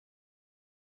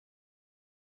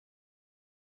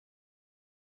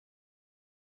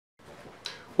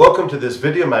Welcome to this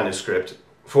video manuscript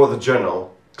for the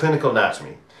journal Clinical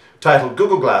Anatomy, titled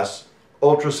Google Glass,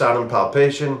 Ultrasound and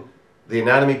Palpation, the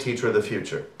Anatomy Teacher of the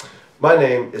Future. My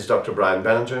name is Dr. Brion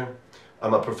Benninger.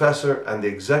 I'm a professor and the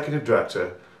Executive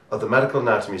Director of the Medical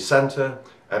Anatomy Center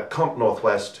at Comp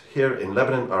Northwest here in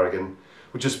Lebanon, Oregon,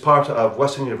 which is part of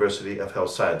Western University of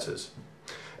Health Sciences.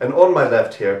 And on my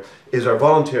left here is our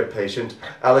volunteer patient,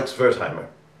 Alex Wertheimer.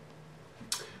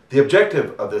 The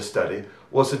objective of this study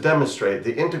was to demonstrate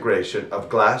the integration of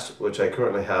glass, which I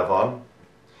currently have on,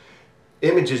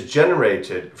 images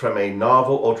generated from a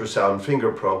novel ultrasound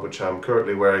finger probe, which I'm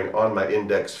currently wearing on my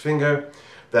index finger,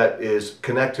 that is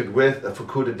connected with a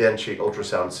Fukuda Denshi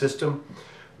ultrasound system,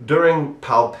 during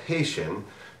palpation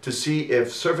to see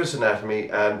if surface anatomy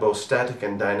and both static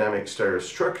and dynamic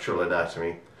stereostructural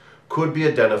anatomy could be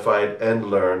identified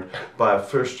and learned by a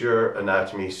first-year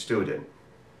anatomy student.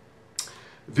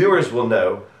 Viewers will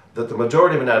know that the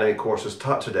majority of anatomy courses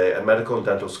taught today at medical and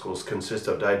dental schools consist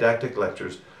of didactic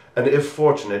lectures and, if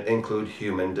fortunate, include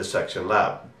human dissection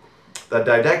lab. The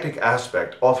didactic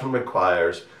aspect often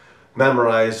requires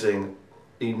memorizing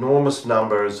enormous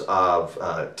numbers of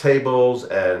tables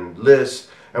and lists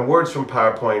and words from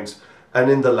PowerPoints, and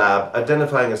in the lab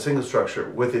identifying a single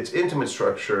structure with its intimate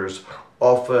structures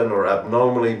often or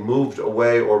abnormally moved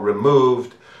away or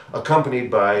removed, accompanied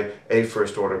by a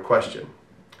first order question.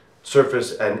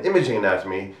 Surface and imaging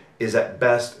anatomy is at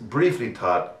best briefly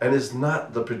taught and is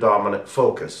not the predominant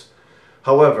focus.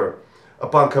 However,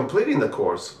 upon completing the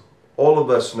course, all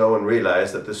of us know and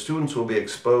realize that the students will be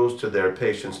exposed to their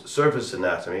patient's surface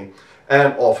anatomy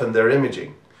and often their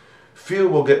imaging. Few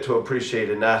will get to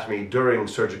appreciate anatomy during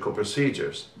surgical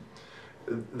procedures.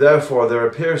 Therefore, there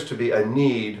appears to be a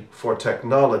need for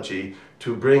technology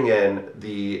to bring in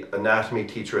the anatomy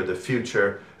teacher of the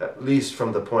future, at least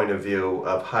from the point of view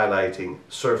of highlighting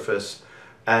surface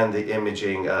and the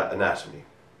imaging anatomy.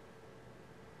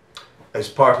 As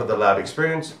part of the lab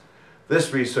experience,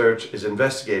 this research is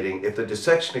investigating if the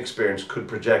dissection experience could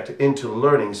project into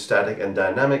learning static and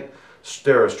dynamic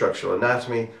stereostructural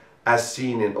anatomy as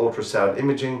seen in ultrasound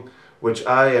imaging, which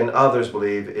I and others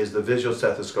believe is the visual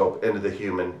stethoscope into the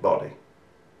human body.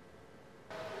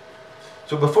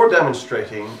 So before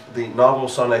demonstrating the novel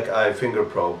sonic eye finger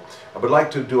probe, I would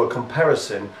like to do a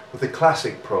comparison with the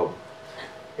classic probe.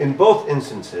 In both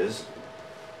instances,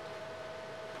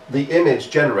 the image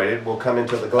generated will come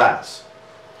into the glass.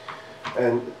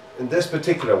 And in this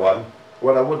particular one,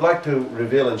 what I would like to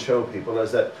reveal and show people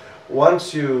is that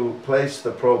once you place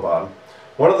the probe on,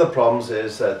 one of the problems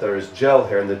is that there is gel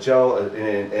here, and the gel,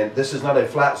 and this is not a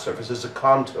flat surface, it's a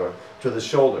contour to the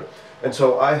shoulder. And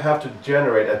so I have to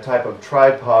generate a type of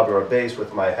tripod or a base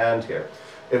with my hand here.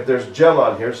 If there's gel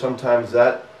on here, sometimes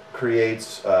that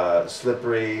creates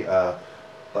slippery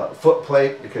foot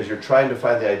plate because you're trying to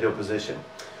find the ideal position.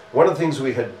 One of the things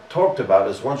we had talked about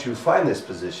is once you find this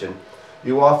position,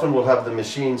 you often will have the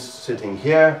machine sitting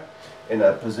here in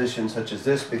a position such as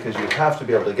this because you have to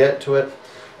be able to get to it.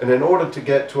 And in order to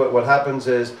get to it, what happens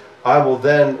is I will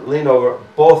then lean over.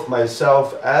 Both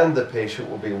myself and the patient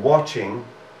will be watching,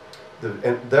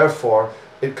 and therefore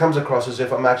it comes across as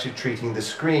if I'm actually treating the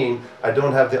screen. I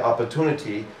don't have the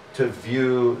opportunity to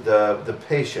view the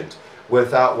patient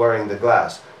without wearing the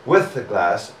glass. With the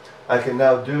glass, I can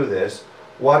now do this,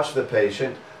 watch the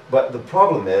patient, but the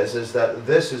problem is that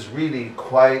this is really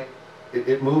quite,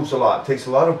 it moves a lot. It takes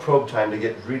a lot of probe time to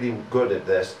get really good at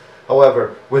this.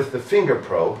 However, with the finger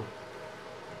probe,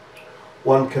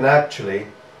 one can actually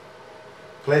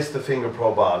place the finger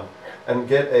probe on and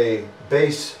get a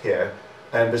base here,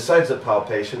 and besides the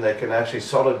palpation, they can actually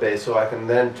solid base, so I can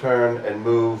then turn and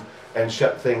move and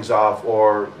shut things off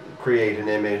or create an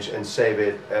image and save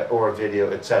it or a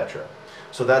video, etc.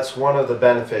 So that's one of the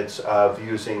benefits of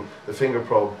using the finger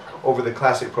probe over the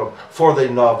classic probe for the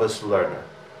novice learner.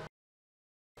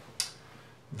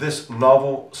 This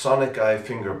novel sonic eye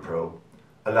finger probe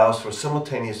allows for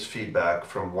simultaneous feedback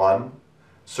from 1.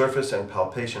 Surface and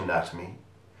palpation anatomy,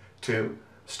 2.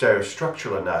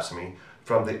 Stereostructural anatomy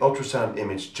from the ultrasound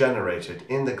image generated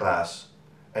in the glass,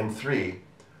 and 3.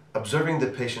 Observing the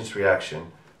patient's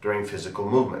reaction during physical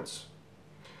movements.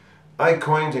 I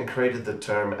coined and created the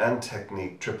term and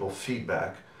technique triple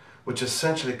feedback, which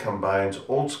essentially combines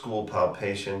old school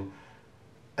palpation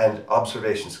and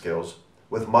observation skills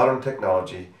with modern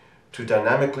technology to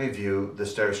dynamically view the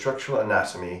stereostructural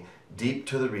anatomy deep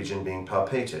to the region being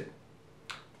palpated.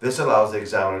 This allows the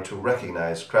examiner to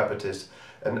recognize crepitus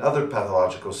and other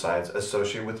pathological signs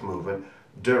associated with movement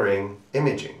during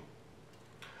imaging.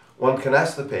 One can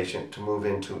ask the patient to move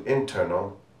into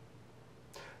internal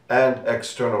and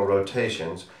external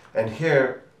rotations, and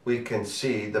here we can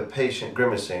see the patient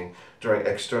grimacing during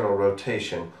external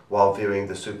rotation while viewing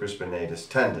the supraspinatus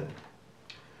tendon.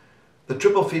 The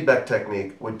triple feedback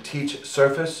technique would teach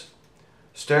surface,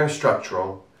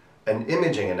 stereostructural, and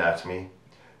imaging anatomy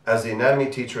as the anatomy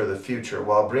teacher of the future,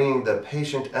 while bringing the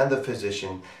patient and the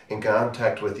physician in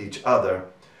contact with each other,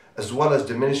 as well as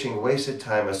diminishing wasted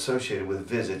time associated with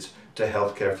visits to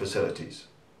healthcare facilities.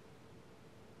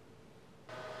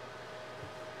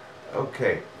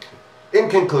 Okay. In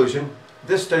conclusion,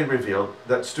 this study revealed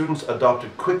that students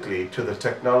adopted quickly to the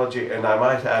technology, and I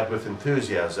might add with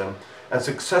enthusiasm, and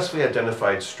successfully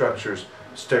identified structures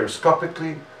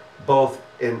stereoscopically, both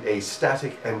in a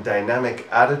static and dynamic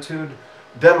attitude,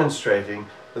 demonstrating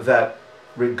that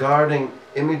regarding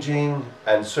imaging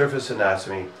and surface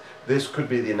anatomy, this could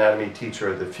be the anatomy teacher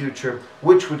of the future,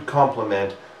 which would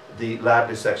complement the lab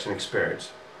dissection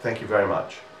experience. Thank you very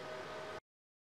much.